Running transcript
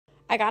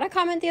I got a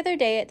comment the other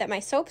day that my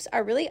soaps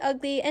are really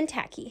ugly and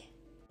tacky.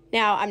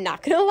 Now, I'm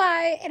not gonna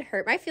lie, it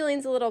hurt my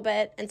feelings a little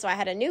bit, and so I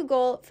had a new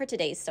goal for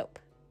today's soap.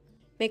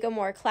 Make a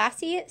more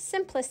classy,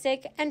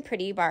 simplistic, and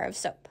pretty bar of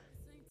soap.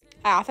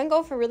 I often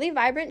go for really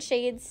vibrant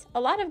shades, a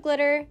lot of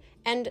glitter,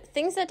 and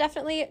things that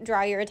definitely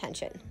draw your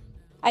attention.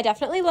 I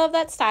definitely love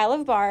that style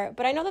of bar,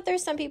 but I know that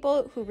there's some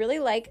people who really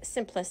like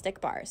simplistic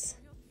bars.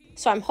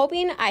 So I'm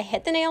hoping I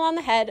hit the nail on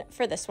the head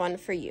for this one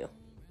for you.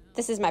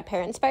 This is my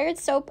pear-inspired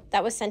soap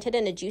that was scented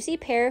in a juicy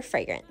pear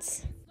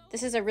fragrance.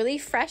 This is a really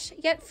fresh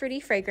yet fruity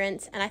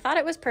fragrance, and I thought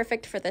it was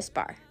perfect for this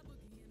bar.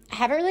 I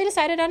haven't really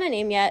decided on a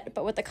name yet,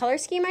 but with the color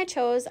scheme I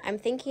chose, I'm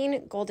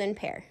thinking golden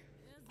pear.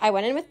 I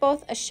went in with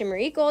both a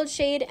shimmery gold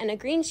shade and a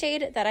green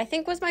shade that I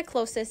think was my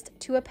closest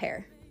to a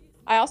pear.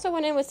 I also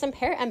went in with some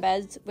pear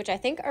embeds, which I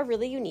think are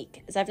really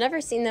unique, as I've never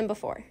seen them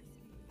before.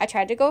 I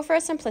tried to go for a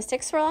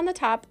simplistic swirl on the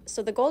top,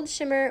 so the gold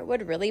shimmer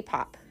would really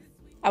pop.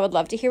 I would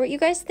love to hear what you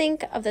guys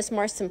think of this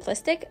more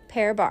simplistic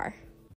pear bar.